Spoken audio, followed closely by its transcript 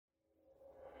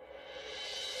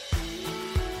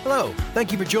Hello,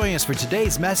 thank you for joining us for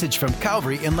today's message from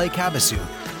Calvary in Lake Havasu.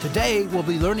 Today, we'll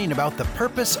be learning about the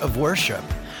purpose of worship.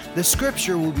 The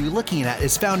scripture we'll be looking at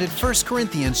is found in 1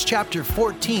 Corinthians chapter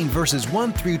 14, verses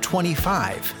 1 through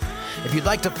 25. If you'd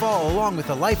like to follow along with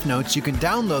the life notes, you can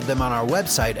download them on our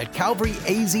website at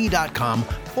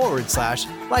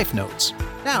calvaryaz.com/life notes.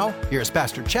 Now, here's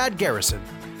Pastor Chad Garrison.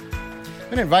 I'm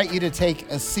going to invite you to take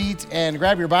a seat and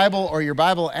grab your Bible or your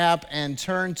Bible app and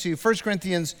turn to 1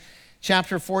 Corinthians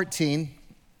chapter 14.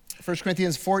 1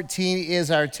 Corinthians 14 is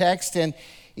our text, and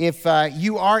if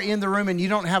you are in the room and you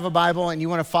don't have a Bible and you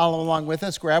want to follow along with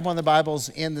us, grab one of the Bibles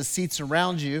in the seats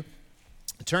around you.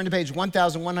 Turn to page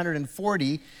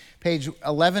 1140, page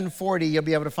 1140. You'll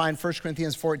be able to find 1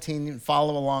 Corinthians 14 and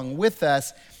follow along with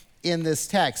us in this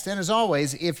text. And as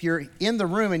always, if you're in the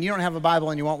room and you don't have a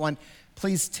Bible and you want one,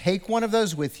 please take one of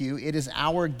those with you. It is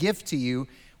our gift to you.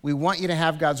 We want you to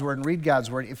have God's Word and read God's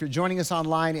Word. If you're joining us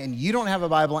online and you don't have a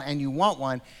Bible and you want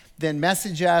one, then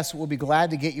message us. We'll be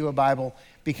glad to get you a Bible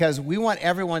because we want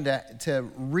everyone to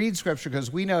read Scripture,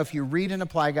 because we know if you read and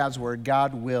apply God's Word,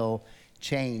 God will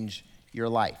change your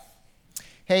life.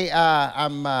 Hey,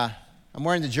 I'm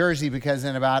wearing the jersey because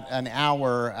in about an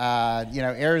hour,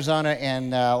 Arizona and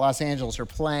Los Angeles are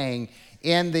playing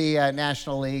in the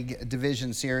National League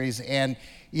Division Series. And,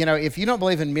 if you don't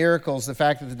believe in miracles, the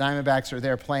fact that the Diamondbacks are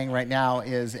there playing right now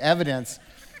is evidence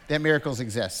that miracles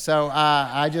exist. So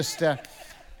I just gonna,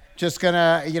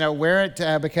 wear it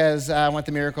because I want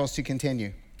the miracles to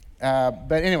continue.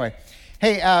 But anyway,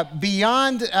 hey,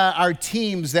 beyond our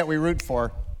teams that we root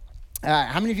for,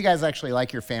 how many of you guys actually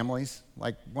like your families?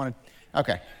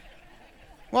 Okay.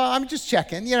 Well, I'm just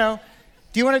checking, Do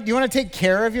you want to take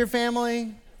care of your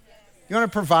family? You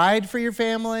want to provide for your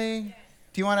family?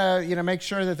 Do you want to, make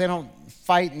sure that they don't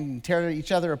fight and tear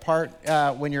each other apart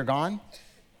when you're gone?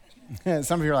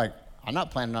 Some of you are like, I'm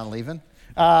not planning on leaving.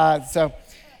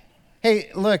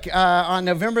 Hey, look, on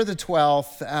November the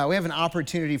 12th, we have an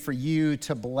opportunity for you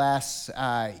to bless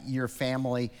your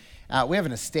family. We have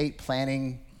an estate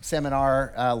planning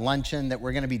seminar luncheon that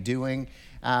we're going to be doing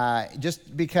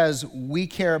just because we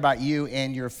care about you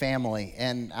and your family.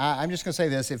 And I'm just going to say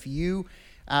this, if you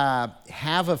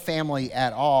have a family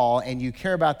at all and you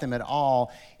care about them at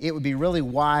all, it would be really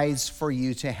wise for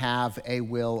you to have a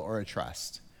will or a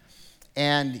trust.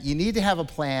 And you need to have a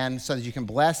plan so that you can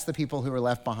bless the people who are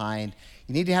left behind.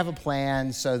 You need to have a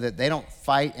plan so that they don't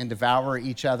fight and devour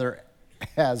each other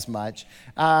as much.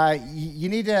 You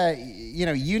need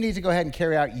to go ahead and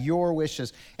carry out your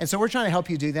wishes. And so we're trying to help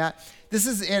you do that.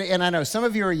 And I know some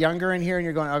of you are younger in here and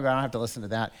you're going, oh, God, I don't have to listen to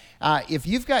that. If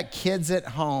you've got kids at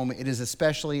home, it is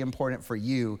especially important for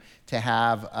you to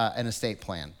have an estate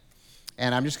plan.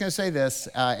 And I'm just going to say this,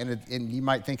 and you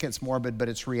might think it's morbid, but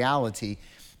it's reality.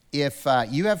 If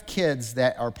you have kids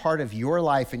that are part of your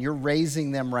life and you're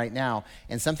raising them right now,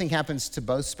 and something happens to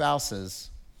both spouses,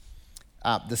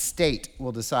 the state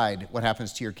will decide what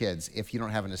happens to your kids if you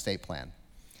don't have an estate plan.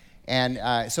 And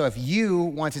so if you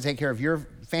want to take care of your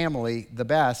family the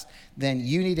best, then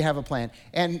you need to have a plan.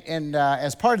 And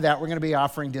as part of that, we're going to be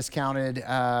offering discounted,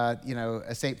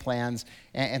 estate plans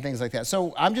and things like that.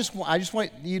 So I just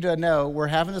want you to know we're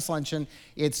having this luncheon.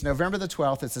 It's November the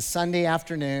 12th. It's a Sunday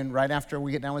afternoon, right after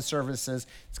we get done with services.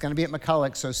 It's going to be at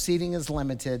McCulloch, so seating is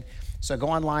limited. So go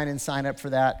online and sign up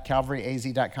for that,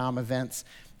 calvaryaz.com events,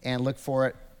 and look for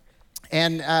it.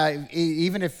 And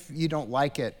even if you don't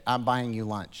like it, I'm buying you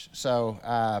lunch. So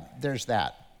there's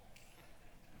that.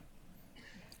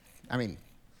 I mean,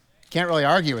 can't really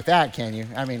argue with that, can you?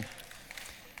 I mean,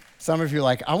 some of you are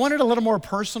like, I want it a little more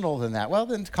personal than that. Well,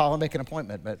 then call and make an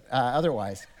appointment, but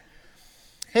otherwise.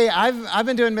 Hey, I've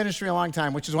been doing ministry a long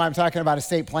time, which is why I'm talking about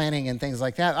estate planning and things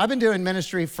like that. I've been doing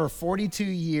ministry for 42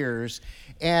 years,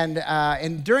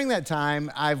 and during that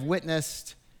time, I've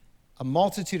witnessed a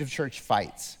multitude of church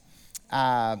fights.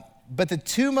 But the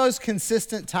two most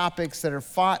consistent topics that are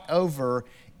fought over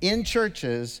in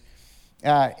churches,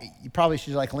 you probably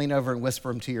should lean over and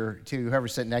whisper them to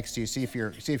whoever's sitting next to you, see if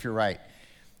you're right.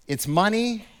 It's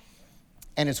money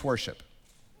and it's worship.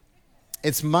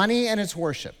 It's money and it's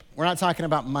worship. We're not talking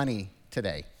about money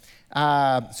today.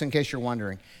 So in case you're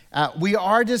wondering, we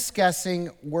are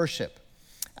discussing worship.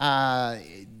 A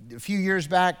few years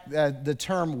back, the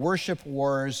term worship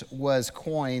wars was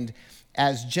coined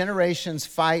as generations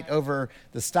fight over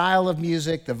the style of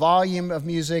music, the volume of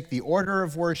music, the order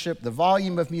of worship, the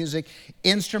volume of music,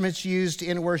 instruments used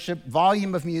in worship,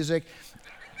 volume of music,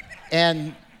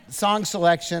 and song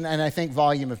selection, and I think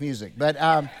volume of music. But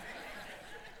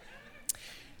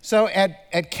So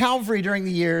at Calvary during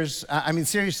the years,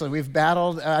 seriously, we've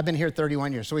battled, I've been here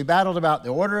 31 years, so we battled about the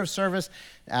order of service,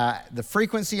 the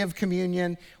frequency of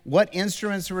communion, what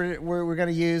instruments we're going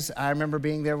to use. I remember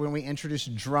being there when we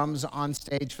introduced drums on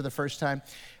stage for the first time.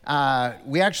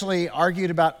 We actually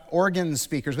argued about organ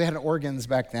speakers. We had organs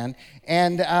back then,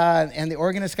 and the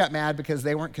organists got mad because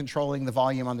they weren't controlling the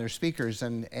volume on their speakers,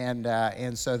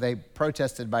 and so they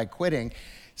protested by quitting.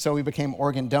 So we became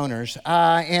organ donors,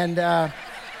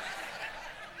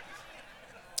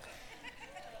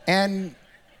 and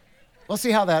we'll see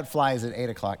how that flies at 8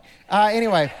 o'clock.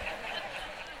 Anyway,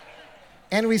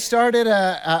 and we started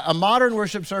a modern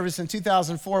worship service in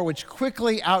 2004, which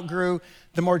quickly outgrew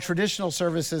the more traditional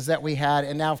services that we had.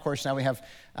 And now, of course, we have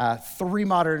 3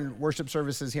 modern worship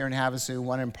services here in Havasu,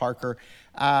 1 in Parker.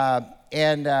 But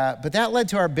that led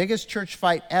to our biggest church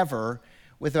fight ever,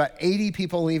 with about 80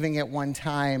 people leaving at one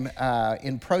time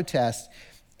in protest.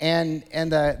 And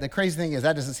the crazy thing is,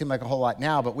 that doesn't seem like a whole lot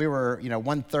now, but we were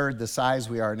 1/3 the size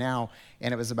we are now,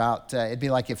 and it was about, it'd be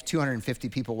like if 250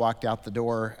 people walked out the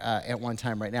door at one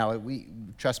time right now.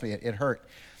 Trust me, it hurt.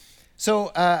 So,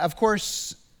 of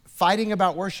course, fighting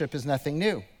about worship is nothing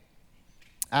new.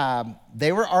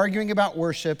 They were arguing about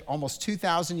worship almost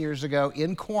 2,000 years ago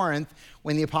in Corinth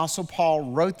when the Apostle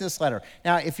Paul wrote this letter.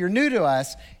 Now, if you're new to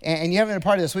us and you haven't been a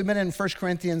part of this, we've been in 1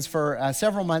 Corinthians for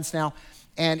several months now.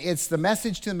 And it's the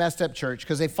message to the messed up church,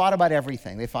 because they fought about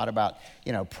everything. They fought about,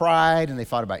 pride, and they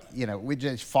fought about, we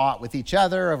just fought with each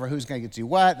other over who's going to do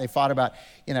what. They fought about,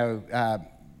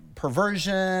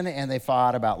 perversion, and they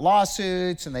fought about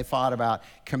lawsuits, and they fought about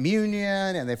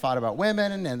communion, and they fought about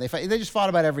women, and they just fought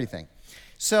about everything.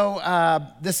 So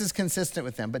this is consistent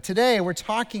with them. But today we're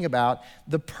talking about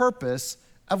the purpose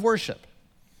of worship.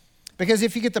 Because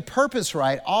if you get the purpose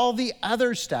right, all the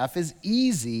other stuff is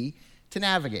easy to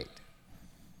navigate.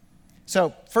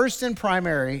 So first and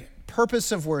primary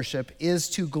purpose of worship is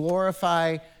to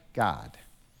glorify God.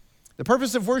 The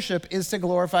purpose of worship is to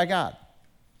glorify God.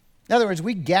 In other words,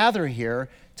 we gather here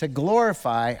to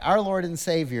glorify our Lord and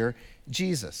Savior,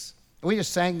 Jesus. We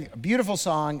just sang a beautiful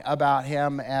song about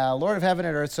him, Lord of heaven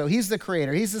and earth. So he's the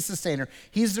creator, he's the sustainer,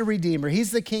 he's the redeemer,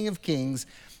 he's the King of kings.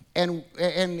 And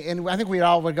I think we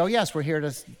all would go, yes, we're here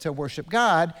to worship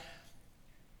God.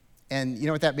 And you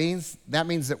know what that means? That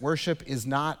means that worship is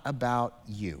not about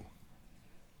you.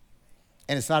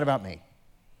 And it's not about me.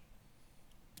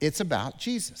 It's about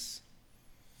Jesus.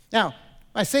 Now,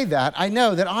 when I say that, I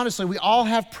know that honestly, we all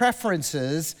have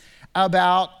preferences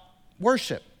about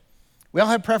worship. We all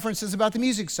have preferences about the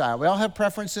music style. We all have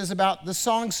preferences about the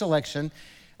song selection.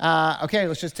 Okay,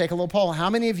 let's just take a little poll. How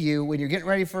many of you, when you're getting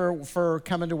ready for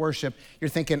coming to worship, you're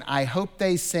thinking, I hope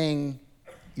they sing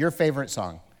your favorite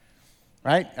song?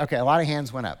 Right? Okay, a lot of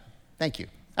hands went up. Thank you.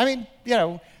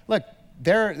 Look,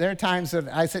 there are times that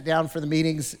I sit down for the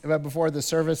meetings before the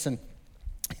service, and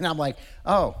I'm like,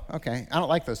 oh, okay, I don't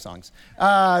like those songs.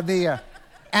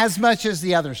 As much as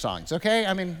the other songs,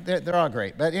 okay? They're all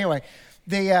great. But anyway,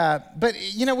 we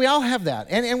all have that.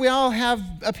 And we all have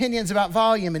opinions about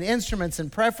volume and instruments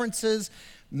and preferences.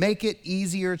 Make it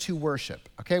easier to worship,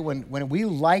 okay? When we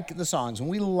like the songs, when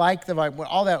we like the vibe,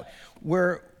 all that,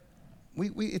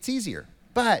 it's easier.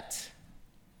 But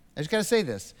I just got to say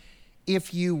this.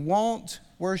 If you won't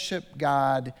worship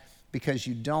God because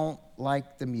you don't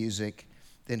like the music,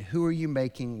 then who are you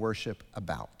making worship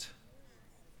about?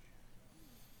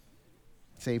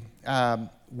 See,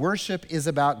 worship is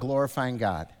about glorifying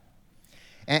God.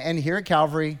 And here at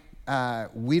Calvary,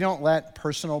 we don't let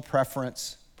personal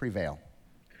preference prevail.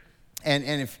 And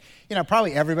if,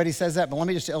 probably everybody says that, but let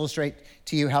me just illustrate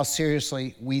to you how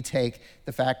seriously we take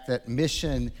the fact that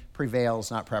mission prevails,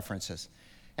 not preferences.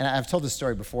 And I've told this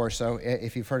story before, so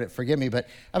if you've heard it, forgive me. But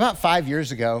about 5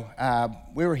 years ago,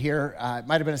 we were here. It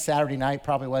might have been a Saturday night,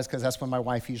 probably was, because that's when my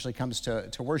wife usually comes to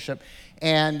worship.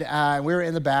 And we were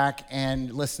in the back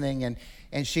and listening,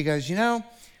 and she goes,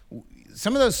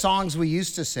 some of those songs we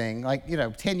used to sing,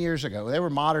 10 years ago, they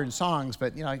were modern songs,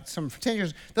 but, some 10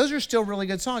 years, those are still really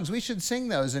good songs. We should sing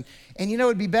those. And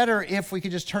it'd be better if we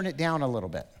could just turn it down a little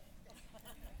bit.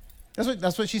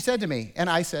 That's what she said to me. And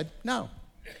I said, no.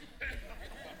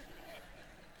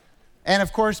 And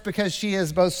of course, because she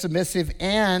is both submissive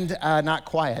and not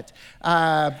quiet,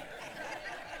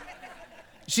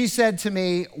 she said to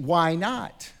me, why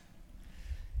not?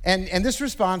 And this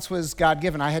response was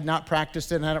God-given. I had not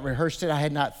practiced it, and I hadn't rehearsed it. I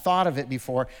had not thought of it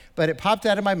before, but it popped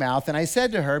out of my mouth, and I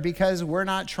said to her, because we're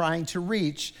not trying to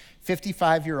reach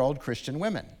 55-year-old Christian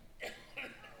women.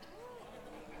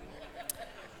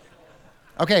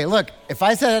 Okay, look, if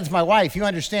I said that to my wife, you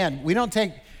understand, we all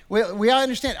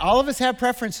understand. All of us have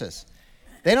preferences.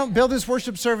 They don't build this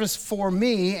worship service for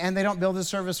me, and they don't build this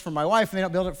service for my wife, and they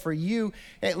don't build it for you.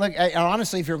 Hey, look,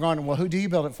 honestly, if you're going, well, who do you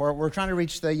build it for? We're trying to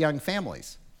reach the young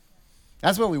families.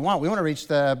 That's what we want. We want to reach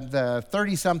the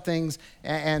 30-somethings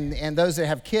and those that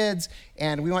have kids,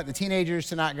 and we want the teenagers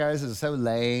to not go, this is so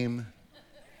lame.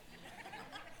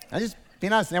 I just,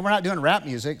 being honest, now we're not doing rap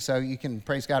music, so you can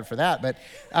praise God for that, but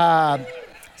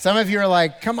some of you are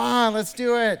like, come on, let's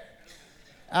do it.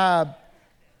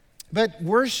 But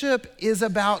worship is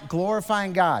about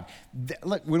glorifying God.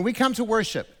 Look, when we come to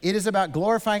worship, it is about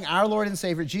glorifying our Lord and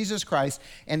Savior, Jesus Christ,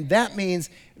 and that means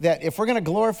that if we're going to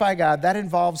glorify God, that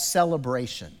involves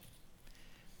celebration.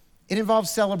 It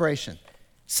involves celebration.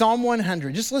 Psalm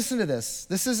 100, just listen to this.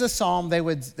 This is a psalm they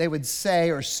would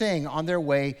say or sing on their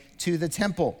way to the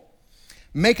temple.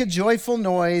 Make a joyful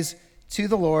noise to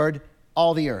the Lord,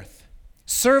 all the earth.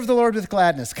 Serve the Lord with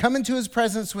gladness. Come into his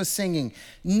presence with singing.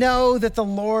 Know that the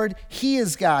Lord, he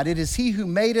is God. It is he who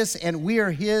made us, and we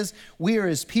are his. We are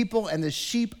his people and the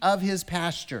sheep of his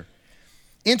pasture.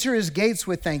 Enter his gates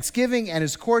with thanksgiving and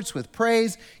his courts with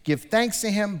praise. Give thanks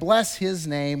to him. Bless his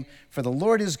name. For the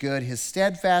Lord is good. His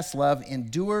steadfast love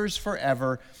endures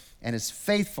forever, and his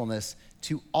faithfulness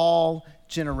to all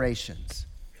generations.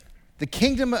 The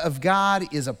kingdom of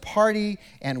God is a party,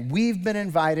 and we've been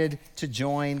invited to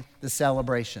join the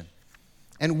celebration.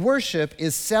 And worship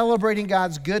is celebrating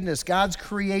God's goodness, God's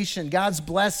creation, God's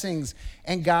blessings,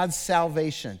 and God's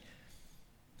salvation.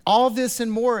 All of this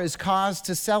and more is cause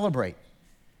to celebrate.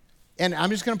 And I'm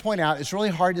just going to point out, it's really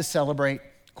hard to celebrate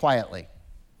quietly.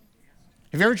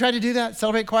 Have you ever tried to do that?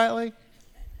 Celebrate quietly?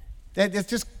 It's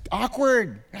just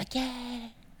awkward. Like, yeah.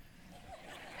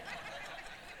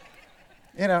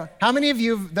 You know, how many of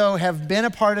you, though, have been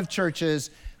a part of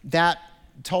churches that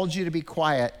told you to be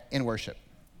quiet in worship,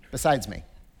 besides me,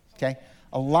 okay?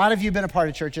 A lot of you have been a part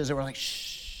of churches that were like,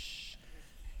 shh.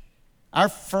 Our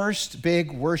first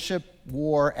big worship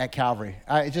war at Calvary,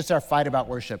 just our fight about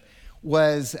worship,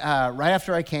 was right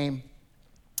after I came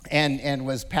and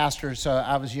was pastor, so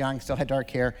I was young, still had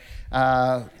dark hair,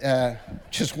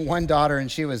 just one daughter, and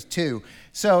she was 2.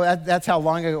 So that's how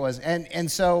long ago it was.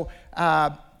 And so...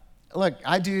 Look,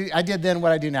 I did then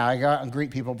what I do now. I go out and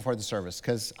greet people before the service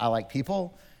because I like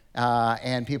people.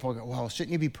 And people go, well,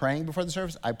 shouldn't you be praying before the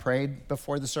service? I prayed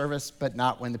before the service, but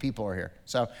not when the people are here.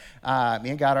 So me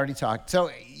and God already talked.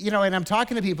 So, you know, and I'm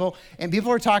talking to people, and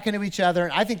people are talking to each other,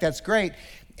 and I think that's great.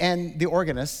 And the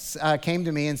organists came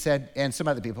to me and said, and some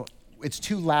other people, it's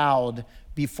too loud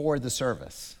before the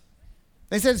service.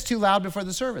 They said it's too loud before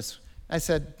the service. I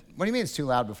said, what do you mean it's too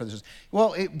loud before the service?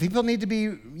 Well, people need to be,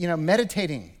 you know,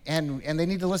 meditating, and they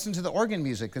need to listen to the organ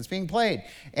music that's being played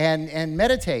and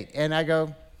meditate. And I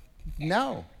go,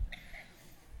 no.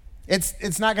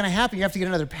 It's not going to happen. You have to get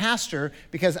another pastor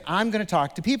because I'm going to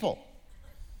talk to people.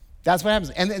 That's what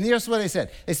happens. And here's what they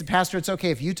said. They said, Pastor, it's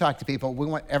okay if you talk to people. We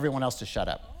want everyone else to shut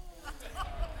up.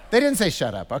 They didn't say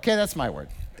shut up. Okay, that's my word.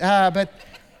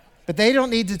 But they don't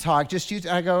need to talk, just you.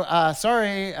 I go,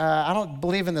 sorry, I don't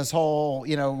believe in this whole,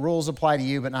 you know, rules apply to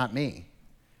you, but not me.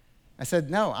 I said,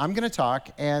 no, I'm going to talk,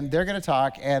 and they're going to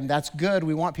talk, and that's good.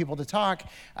 We want people to talk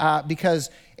because,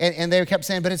 and they kept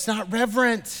saying, but it's not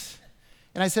reverent.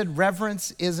 And I said,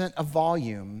 reverence isn't a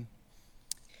volume,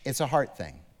 it's a heart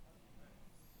thing.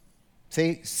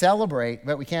 See, celebrate,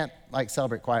 but we can't, like,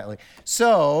 celebrate quietly.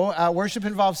 So worship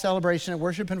involves celebration, and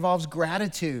worship involves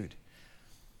gratitude.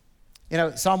 You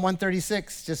know, Psalm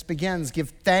 136 just begins,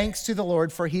 give thanks to the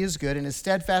Lord for he is good and his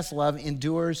steadfast love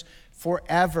endures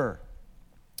forever.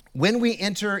 When we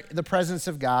enter the presence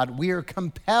of God, we are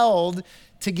compelled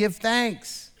to give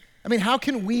thanks. I mean, how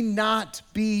can we not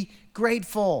be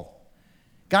grateful?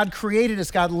 God created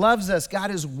us, God loves us,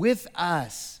 God is with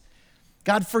us.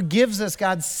 God forgives us,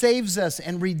 God saves us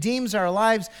and redeems our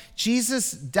lives.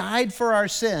 Jesus died for our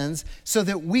sins so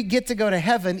that we get to go to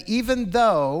heaven even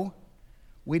though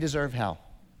we deserve hell.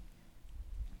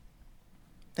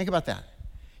 Think about that.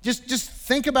 Just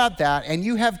think about that, and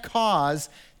you have cause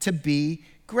to be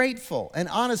grateful. And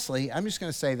honestly, I'm just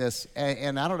going to say this,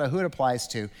 and I don't know who it applies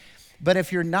to, but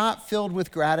if you're not filled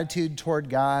with gratitude toward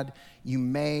God, you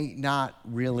may not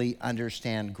really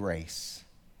understand grace.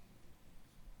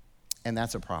 And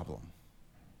that's a problem.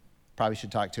 Probably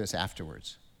should talk to us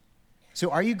afterwards. So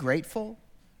are you grateful?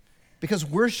 Because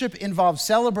worship involves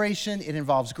celebration, it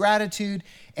involves gratitude,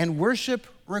 and worship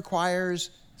requires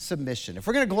submission. If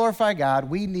we're going to glorify God,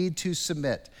 we need to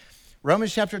submit.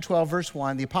 Romans chapter 12, verse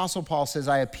 1, the Apostle Paul says,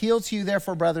 I appeal to you,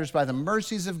 therefore, brothers, by the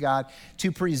mercies of God,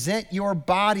 to present your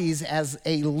bodies as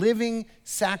a living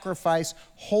sacrifice,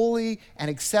 holy and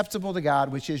acceptable to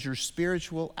God, which is your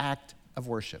spiritual act of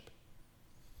worship.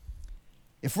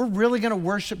 If we're really going to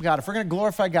worship God, if we're going to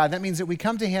glorify God, that means that we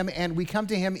come to him and we come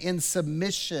to him in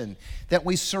submission, that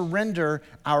we surrender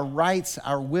our rights,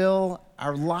 our will,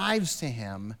 our lives to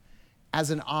him as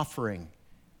an offering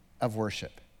of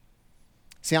worship.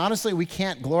 See, honestly, we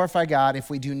can't glorify God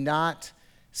if we do not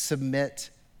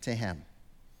submit to him.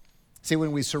 See,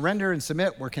 when we surrender and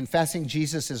submit, we're confessing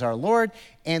Jesus is our Lord,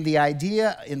 and the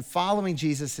idea in following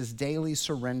Jesus is daily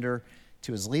surrender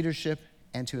to his leadership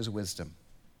and to his wisdom.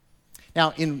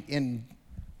 Now, in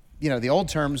the old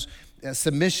terms,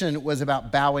 submission was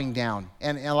about bowing down.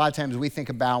 And a lot of times we think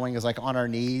of bowing as like on our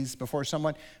knees before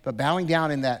someone, but bowing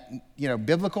down in that,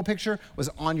 biblical picture was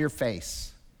on your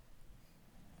face.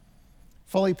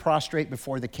 Fully prostrate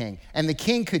before the king. And the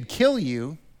king could kill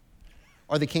you,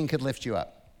 or the king could lift you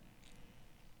up.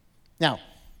 Now,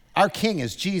 our king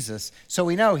is Jesus, so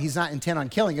we know he's not intent on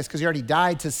killing us because he already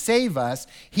died to save us.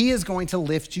 He is going to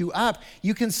lift you up.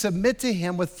 You can submit to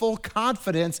him with full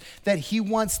confidence that he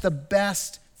wants the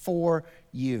best for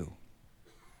you.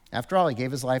 After all, he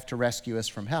gave his life to rescue us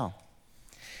from hell.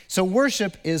 So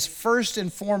worship is first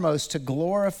and foremost to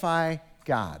glorify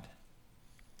God.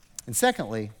 And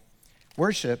secondly,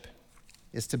 worship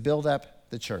is to build up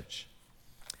the church.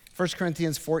 1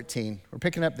 Corinthians 14, we're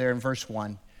picking up there in verse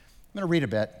 1. I'm going to read a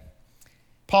bit.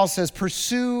 Paul says,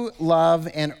 pursue love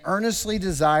and earnestly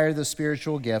desire the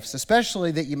spiritual gifts,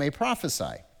 especially that you may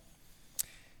prophesy.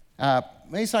 When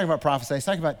he's talking about prophesy, he's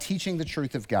talking about teaching the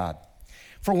truth of God.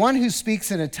 For one who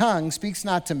speaks in a tongue speaks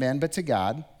not to men, but to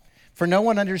God. For no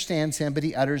one understands him, but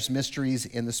he utters mysteries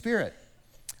in the Spirit.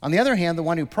 On the other hand, the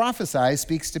one who prophesies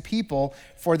speaks to people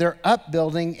for their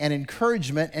upbuilding and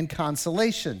encouragement and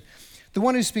consolation. The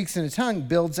one who speaks in a tongue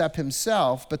builds up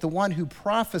himself, but the one who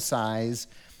prophesies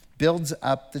builds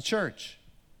up the church.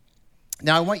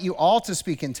 Now, I want you all to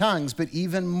speak in tongues, but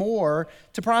even more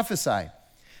to prophesy.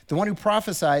 The one who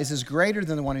prophesies is greater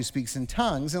than the one who speaks in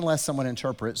tongues, unless someone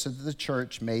interprets, so that the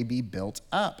church may be built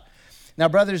up. Now,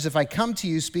 brothers, if I come to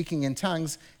you speaking in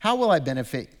tongues, how will I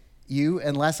benefit you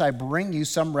unless I bring you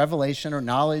some revelation or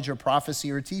knowledge or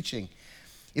prophecy or teaching?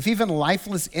 If even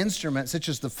lifeless instruments such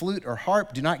as the flute or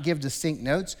harp do not give distinct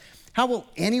notes, how will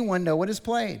anyone know what is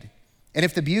played? And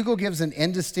if the bugle gives an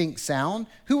indistinct sound,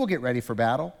 who will get ready for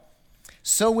battle?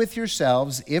 So with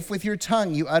yourselves, if with your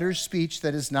tongue you utter speech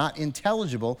that is not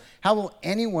intelligible, how will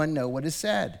anyone know what is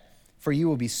said? For you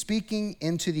will be speaking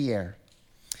into the air.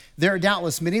 There are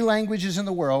doubtless many languages in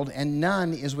the world, and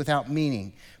none is without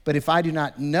meaning. But if I do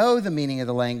not know the meaning of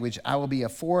the language, I will be a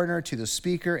foreigner to the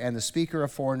speaker, and the speaker a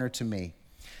foreigner to me.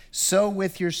 So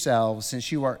with yourselves,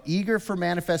 since you are eager for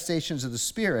manifestations of the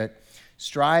Spirit,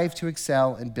 strive to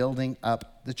excel in building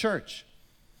up the church.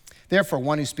 Therefore,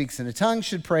 one who speaks in a tongue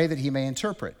should pray that he may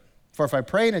interpret. For if I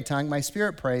pray in a tongue, my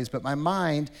spirit prays, but my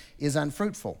mind is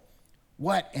unfruitful.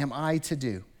 What am I to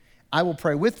do? I will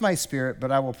pray with my spirit,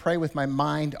 but I will pray with my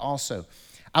mind also.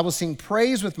 I will sing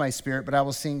praise with my spirit, but I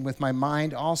will sing with my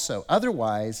mind also.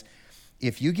 Otherwise,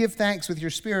 if you give thanks with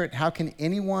your spirit, how can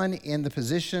anyone in the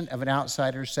position of an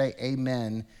outsider say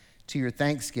amen to your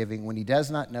thanksgiving when he does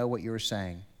not know what you are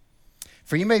saying?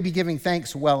 For you may be giving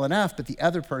thanks well enough, but the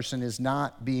other person is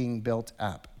not being built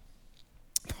up.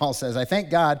 Paul says, I thank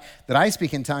God that I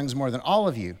speak in tongues more than all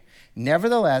of you.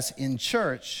 Nevertheless, in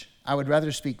church, I would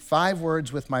rather speak 5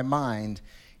 words with my mind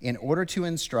in order to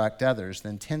instruct others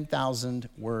than 10,000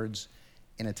 words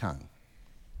in a tongue.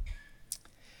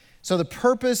 So the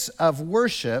purpose of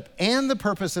worship and the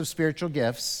purpose of spiritual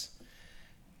gifts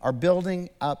are building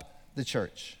up the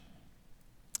church.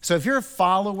 So if you're a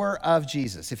follower of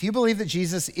Jesus, if you believe that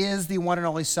Jesus is the one and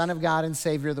only Son of God and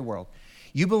Savior of the world,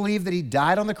 you believe that he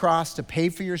died on the cross to pay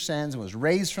for your sins and was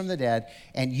raised from the dead,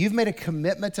 and you've made a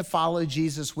commitment to follow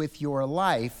Jesus with your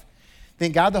life,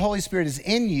 then God the Holy Spirit is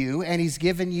in you, and he's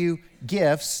given you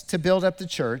gifts to build up the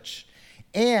church,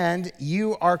 and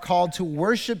you are called to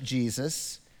worship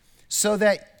Jesus so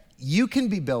that you can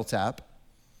be built up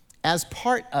as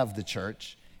part of the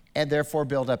church and therefore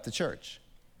build up the church.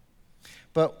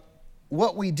 But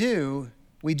what we do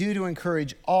to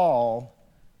encourage all,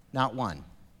 not one.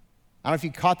 I don't know if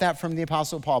you caught that from the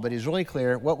Apostle Paul, but he's really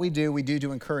clear. What we do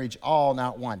to encourage all,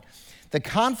 not one. The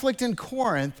conflict in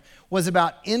Corinth was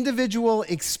about individual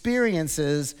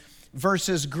experiences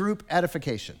versus group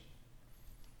edification.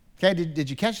 Okay, did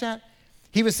you catch that?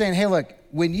 He was saying, hey, look,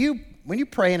 when you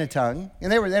pray in a tongue,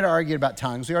 and they'd argued about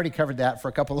tongues. We already covered that for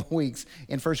a couple of weeks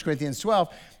in 1 Corinthians 12,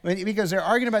 because they're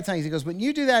arguing about tongues. He goes, when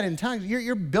you do that in tongues,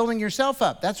 you're building yourself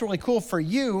up. That's really cool for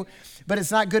you, but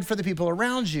it's not good for the people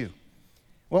around you.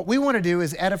 What we want to do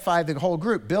is edify the whole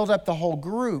group, build up the whole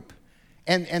group.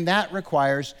 And that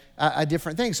requires a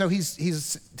different thing. So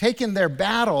he's taken their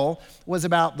battle was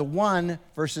about the one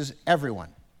versus everyone.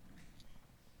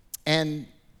 And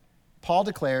Paul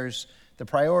declares the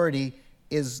priority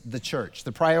is the church.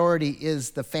 The priority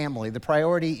is the family. The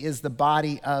priority is the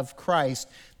body of Christ,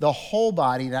 the whole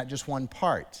body, not just one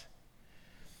part.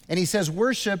 And he says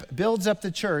worship builds up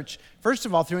the church, first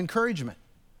of all, through encouragement.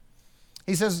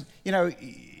 He says,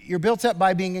 you're built up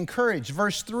by being encouraged.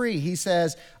 Verse 3, he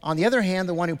says, on the other hand,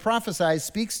 the one who prophesies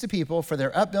speaks to people for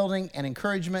their upbuilding and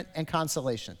encouragement and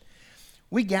consolation.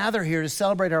 We gather here to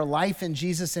celebrate our life in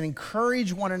Jesus and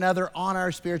encourage one another on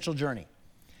our spiritual journey.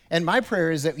 And my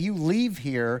prayer is that you leave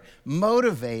here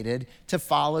motivated to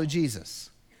follow Jesus.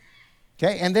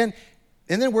 Okay, and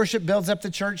then worship builds up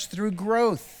the church through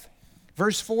growth.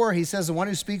 Verse 4, he says, the one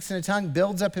who speaks in a tongue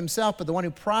builds up himself, but the one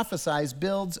who prophesies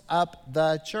builds up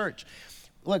the church.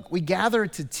 Look, we gather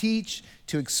to teach,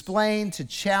 to explain, to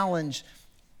challenge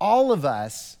all of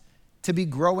us to be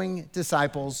growing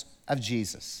disciples of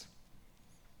Jesus.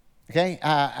 Okay,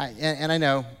 and I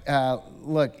know,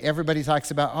 look, everybody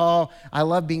talks about, I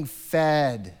love being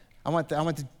fed. I want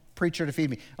the preacher to feed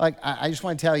me. Like, I just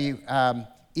want to tell you,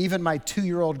 even my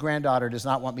 2-year-old granddaughter does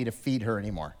not want me to feed her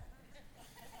anymore.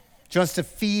 She wants to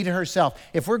feed herself.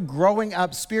 If we're growing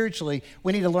up spiritually,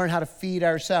 we need to learn how to feed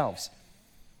ourselves.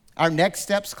 Our Next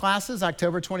Steps classes,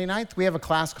 October 29th, we have a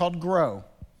class called Grow.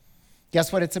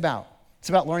 Guess what it's about? It's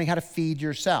about learning how to feed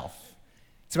yourself.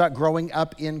 It's about growing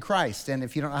up in Christ. And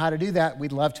if you don't know how to do that,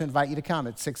 we'd love to invite you to come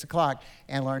at 6 o'clock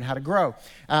and learn how to grow.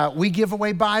 We give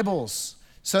away Bibles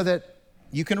so that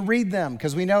you can read them,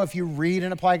 because we know if you read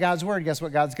and apply God's word, guess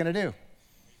what God's going to do?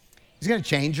 He's going to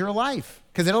change your life,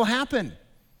 because it'll happen.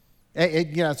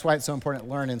 That's why it's so important to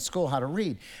learn in school how to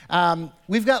read.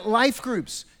 We've got life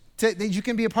groups that you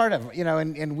can be a part of,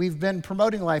 and we've been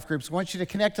promoting life groups. We want you to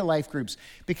connect to life groups,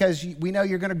 because we know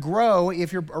you're going to grow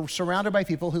if you're surrounded by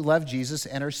people who love Jesus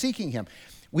and are seeking him.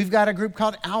 We've got a group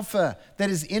called Alpha that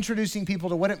is introducing people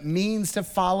to what it means to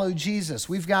follow Jesus.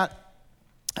 We've got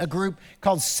a group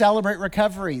called Celebrate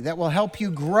Recovery that will help you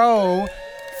grow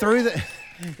through the...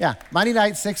 Yeah, Monday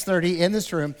night, 6:30 in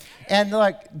this room. And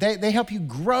look, they help you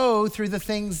grow through the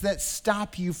things that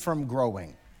stop you from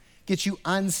growing, get you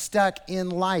unstuck in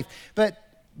life. But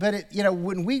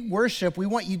when we worship, we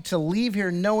want you to leave here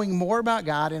knowing more about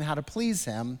God and how to please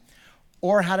him,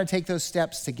 or how to take those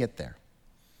steps to get there.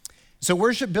 So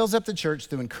worship builds up the church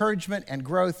through encouragement and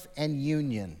growth and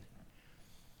union.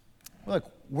 Look,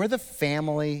 we're the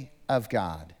family of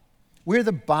God. We're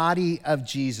the body of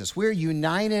Jesus. We're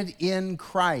united in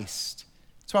Christ.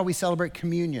 That's why we celebrate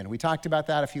communion. We talked about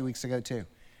that a few weeks ago too.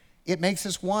 It makes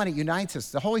us one. It unites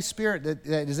us. The Holy Spirit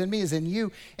that is in me is in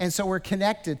you. And so we're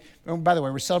connected. Oh, by the way,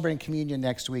 we're celebrating communion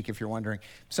next week, if you're wondering.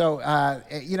 So,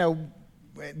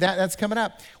 that's coming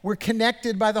up. We're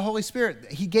connected by the Holy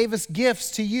Spirit. He gave us gifts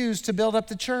to use to build up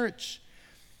the church.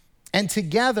 And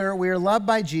together, we are loved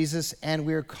by Jesus, and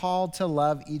we are called to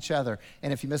love each other.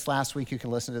 And if you missed last week, you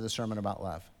can listen to the sermon about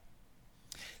love.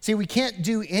 See, we can't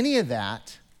do any of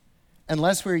that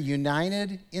unless we're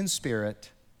united in spirit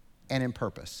and in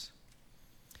purpose.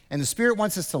 And the Spirit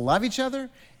wants us to love each other,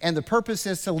 and the purpose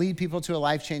is to lead people to a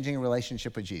life-changing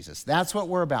relationship with Jesus. That's what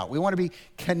we're about. We want to be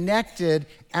connected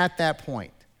at that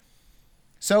point.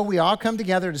 So we all come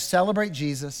together to celebrate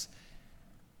Jesus,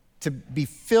 to be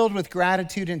filled with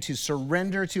gratitude, and to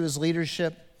surrender to his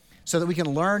leadership, so that we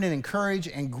can learn and encourage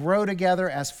and grow together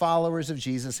as followers of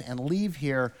Jesus and leave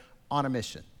here on a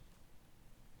mission.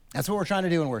 That's what we're trying to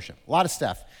do in worship. A lot of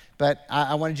stuff. But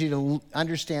I wanted you to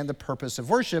understand the purpose of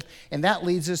worship, and that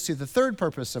leads us to the third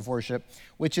purpose of worship,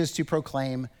 which is to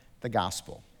proclaim the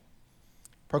gospel.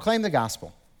 Proclaim the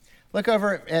gospel. Look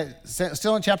over at,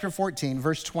 still in chapter 14,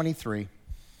 verse 23.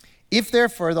 If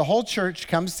therefore the whole church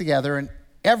comes together and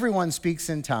everyone speaks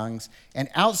in tongues, and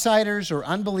outsiders or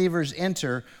unbelievers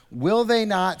enter, will they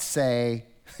not say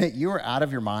that you are out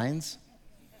of your minds?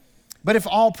 But if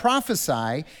all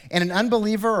prophesy, and an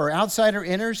unbeliever or outsider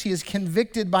enters, he is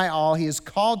convicted by all, he is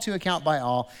called to account by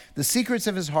all. The secrets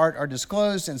of his heart are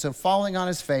disclosed, and so falling on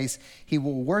his face, he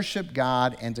will worship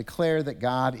God and declare that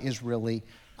God is really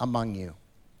among you.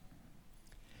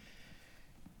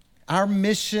 Our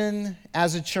mission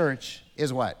as a church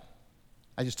is what?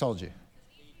 I just told you.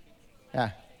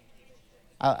 Yeah.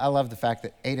 I love the fact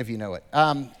that 8 of you know it.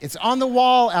 It's on the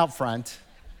wall out front.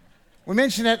 We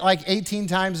mention it like 18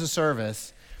 times a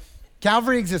service.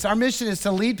 Calvary exists. Our mission is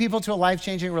to lead people to a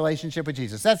life-changing relationship with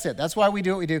Jesus. That's it. That's why we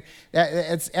do what we do.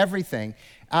 It's everything.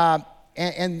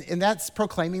 And that's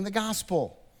proclaiming the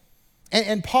gospel.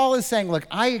 And Paul is saying, look,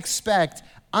 I expect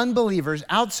unbelievers,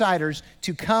 outsiders,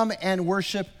 to come and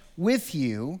worship with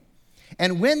you.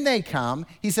 And when they come,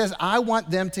 he says, I want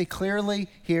them to clearly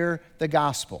hear the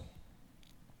gospel.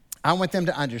 I want them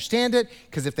to understand it,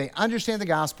 because if they understand the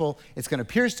gospel, it's going to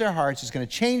pierce their hearts, it's going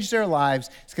to change their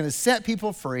lives, it's going to set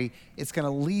people free, it's going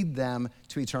to lead them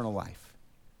to eternal life.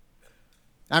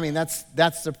 I mean, that's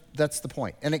the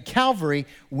point. And at Calvary,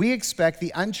 we expect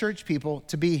the unchurched people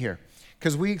to be here,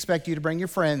 because we expect you to bring your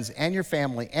friends and your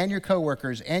family and your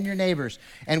coworkers and your neighbors.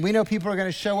 And we know people are going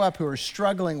to show up who are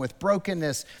struggling with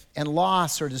brokenness and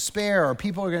loss or despair, or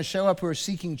people are going to show up who are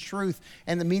seeking truth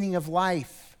and the meaning of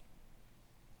life.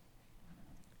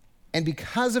 And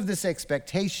because of this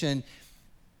expectation,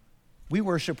 we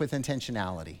worship with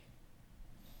intentionality.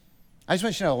 I just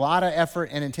want you to know a lot of effort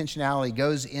and intentionality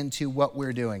goes into what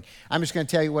we're doing. I'm just going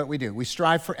to tell you what we do. We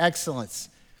strive for excellence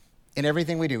in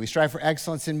everything we do. We strive for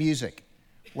excellence in music,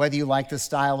 whether you like the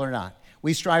style or not.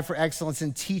 We strive for excellence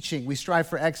in teaching. We strive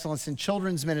for excellence in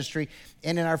children's ministry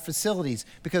and in our facilities,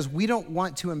 because we don't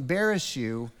want to embarrass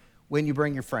you when you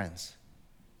bring your friends.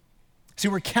 See,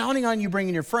 we're counting on you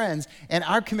bringing your friends, and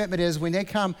our commitment is when they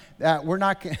come, we're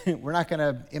not going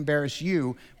to embarrass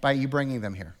you by you bringing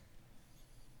them here.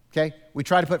 Okay? We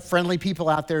try to put friendly people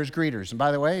out there as greeters. And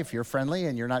by the way, if you're friendly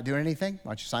and you're not doing anything,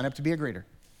 why don't you sign up to be a greeter?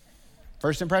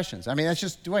 First impressions. I mean, that's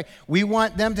just the way. We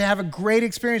want them to have a great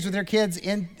experience with their kids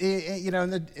in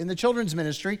the children's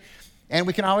ministry. And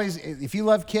we can always, if you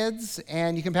love kids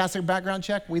and you can pass their background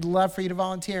check, we'd love for you to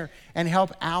volunteer and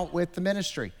help out with the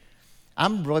ministry.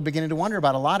 I'm really beginning to wonder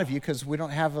about a lot of you, because we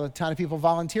don't have a ton of people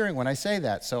volunteering when I say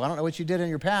that. So I don't know what you did in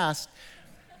your past.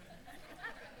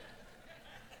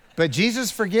 But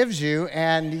Jesus forgives you,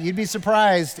 and you'd be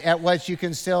surprised at how you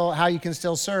can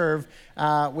still serve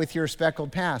with your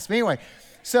speckled past. But anyway,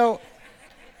 so,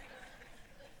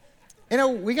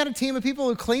 we got a team of people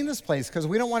who clean this place because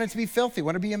we don't want it to be filthy. We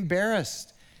want to be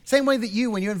embarrassed. Same way that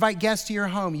when you invite guests to your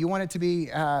home, you want it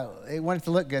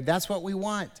to look good. That's what we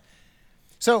want.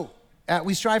 So,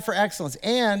 we strive for excellence,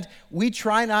 and we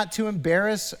try not to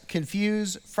embarrass,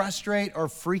 confuse, frustrate, or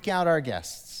freak out our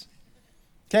guests.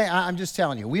 Okay, I'm just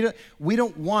telling you, we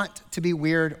don't want to be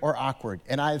weird or awkward,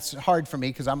 and it's hard for me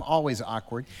because I'm always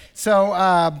awkward.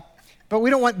 So, but we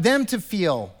don't want them to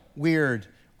feel weird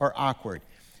or awkward.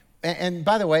 And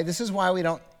by the way, this is why we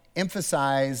don't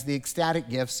emphasize the ecstatic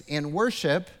gifts in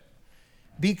worship,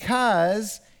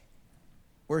 because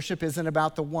worship isn't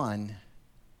about the one,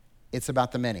 it's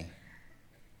about the many.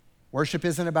 Worship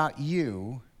isn't about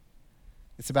you,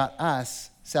 it's about us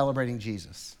celebrating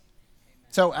Jesus.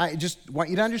 So I just want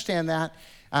you to understand that.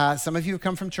 Some of you have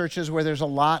come from churches where there's a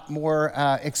lot more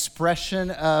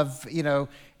expression of,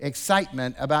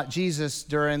 excitement about Jesus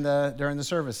during the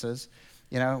services.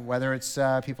 Whether it's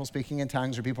people speaking in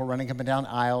tongues or people running up and down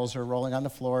aisles or rolling on the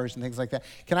floors and things like that.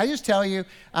 Can I just tell you,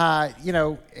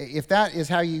 if that is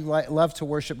how you love to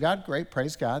worship God, great,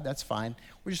 praise God, that's fine.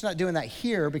 We're just not doing that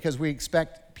here because we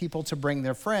expect people to bring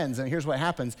their friends. And here's what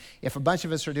happens. If a bunch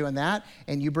of us are doing that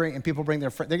and people bring their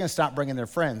friends, they're going to stop bringing their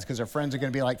friends because their friends are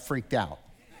going to be freaked out.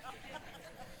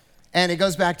 And it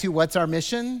goes back to, what's our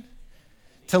mission?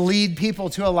 To lead people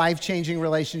to a life-changing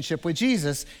relationship with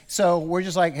Jesus. So we're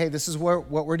just hey, this is what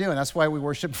we're doing. That's why we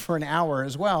worship for an hour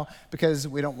as well, because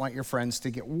we don't want your friends to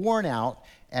get worn out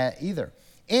either.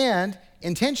 And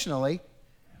intentionally,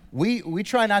 we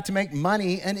try not to make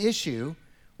money an issue,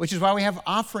 which is why we have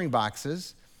offering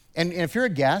boxes. And if you're a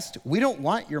guest, we don't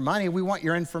want your money. We want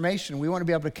your information. We want to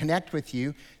be able to connect with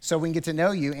you so we can get to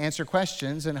know you, answer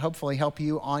questions, and hopefully help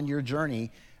you on your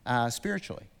journey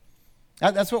spiritually.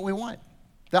 That's what we want.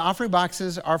 The offering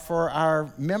boxes are for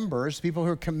our members, people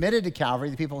who are committed to Calvary,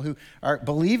 the people who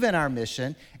believe in our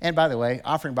mission. And by the way,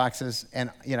 offering boxes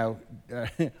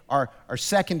are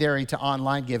secondary to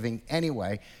online giving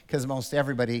anyway, because most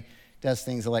everybody does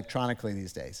things electronically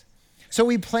these days. So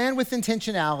we plan with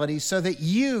intentionality so that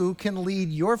you can lead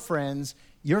your friends,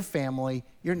 your family,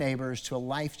 your neighbors to a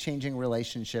life-changing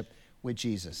relationship with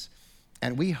Jesus.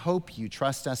 And we hope you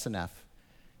trust us enough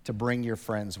to bring your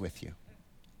friends with you.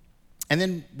 And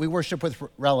then we worship with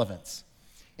relevance,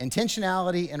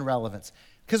 intentionality and relevance,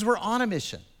 because we're on a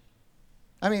mission.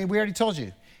 I mean, we already told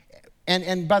you.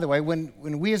 And by the way, when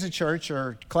we as a church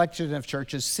or collection of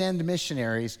churches send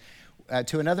missionaries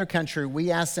to another country,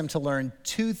 we ask them to learn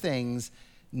 2 things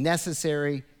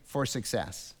necessary for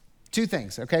success. 2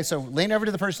 things, okay? So lean over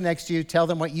to the person next to you, tell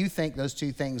them what you think those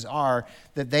 2 things are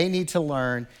that they need to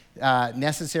learn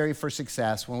necessary for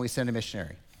success when we send a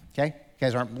missionary, okay? You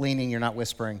guys aren't leaning, you're not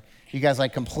whispering. You guys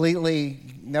completely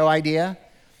no idea?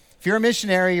 If you're a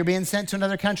missionary, you're being sent to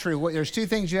another country, there's 2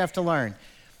 things you have to learn.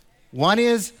 One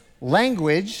is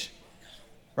language,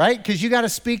 right? Because you got to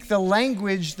speak the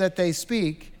language that they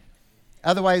speak.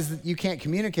 Otherwise, you can't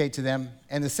communicate to them.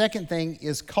 And the second thing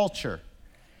is culture.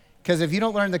 Because if you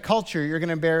don't learn the culture, you're going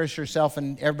to embarrass yourself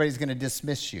and everybody's going to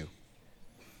dismiss you.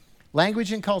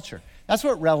 Language and culture. That's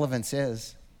what relevance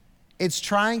is. It's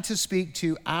trying to speak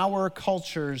to our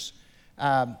culture's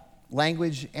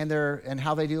language and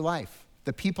how they do life,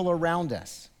 the people around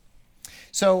us.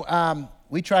 So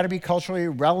we try to be culturally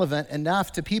relevant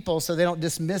enough to people so they don't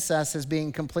dismiss us as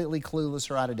being completely clueless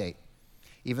or out of date.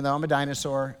 Even though I'm a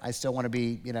dinosaur, I still want to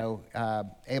be,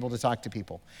 able to talk to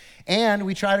people. And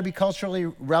we try to be culturally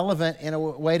relevant in a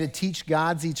way to teach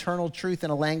God's eternal truth in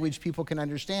a language people can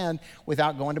understand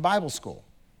without going to Bible school.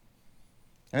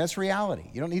 And that's reality.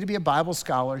 You don't need to be a Bible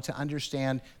scholar to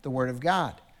understand the Word of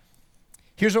God.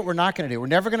 Here's what we're not going to do. We're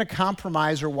never going to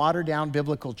compromise or water down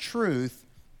biblical truth.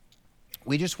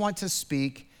 We just want to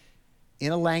speak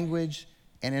in a language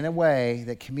and in a way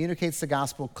that communicates the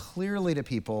gospel clearly to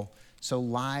people so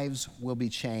lives will be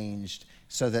changed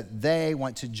so that they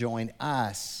want to join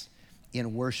us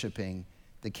in worshiping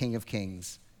the King of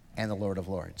Kings and the Lord of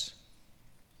Lords.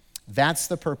 That's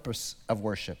the purpose of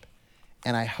worship.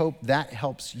 And I hope that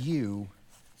helps you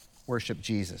worship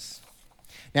Jesus.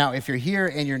 Now, if you're here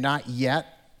and you're not yet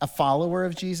a follower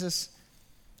of Jesus,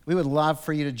 we would love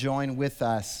for you to join with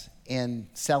us in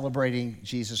celebrating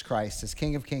Jesus Christ as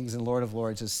King of Kings and Lord of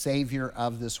Lords, as Savior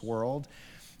of this world.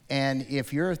 And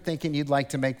if you're thinking you'd like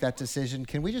to make that decision,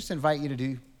 can we just invite you to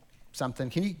do something?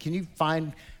 Can you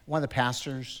find one of the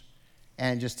pastors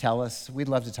and just tell us? We'd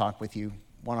love to talk with you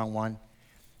one-on-one.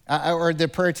 Or the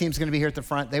prayer team's going to be here at the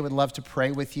front. They would love to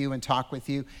pray with you and talk with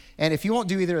you. And if you won't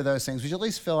do either of those things, would you at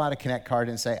least fill out a Connect card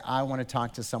and say, I want to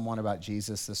talk to someone about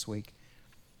Jesus this week?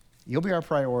 You'll be our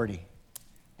priority.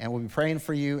 And we'll be praying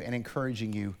for you and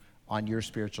encouraging you on your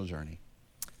spiritual journey.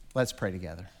 Let's pray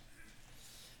together.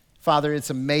 Father, it's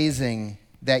amazing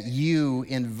that you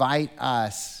invite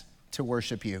us to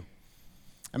worship you.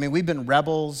 I mean, we've been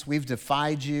rebels. We've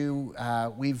defied you.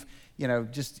 We've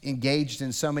just engaged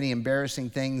in so many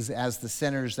embarrassing things as the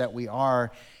sinners that we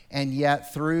are. And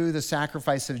yet, through the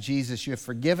sacrifice of Jesus, you have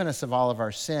forgiven us of all of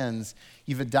our sins.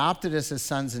 You've adopted us as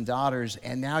sons and daughters.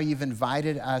 And now you've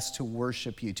invited us to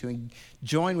worship you, to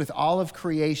join with all of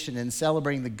creation in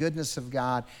celebrating the goodness of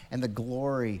God and the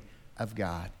glory of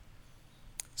God.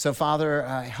 So, Father,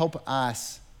 help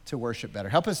us to worship better.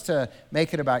 Help us to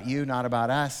make it about you, not about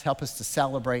us. Help us to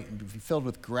celebrate and be filled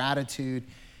with gratitude.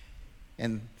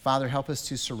 And, Father, help us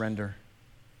to surrender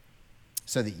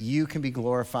so that you can be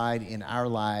glorified in our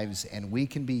lives and we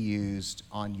can be used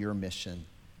on your mission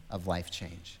of life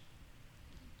change.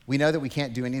 We know that we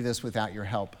can't do any of this without your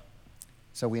help.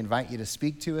 So we invite you to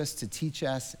speak to us, to teach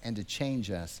us, and to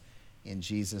change us in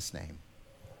Jesus' name.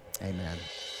 Amen.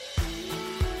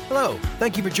 Hello,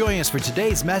 thank you for joining us for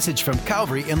today's message from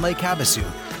Calvary in Lake Havasu.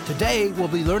 Today, we'll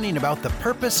be learning about the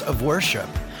purpose of worship.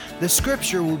 The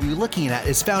scripture we'll be looking at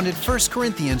is found in 1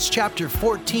 Corinthians chapter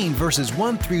 14, verses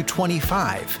 1 through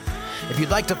 25. If you'd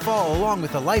like to follow along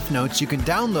with the life notes, you can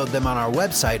download them on our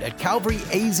website at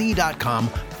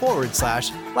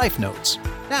calvaryaz.com/life notes.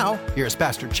 Now, here's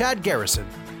Pastor Chad Garrison.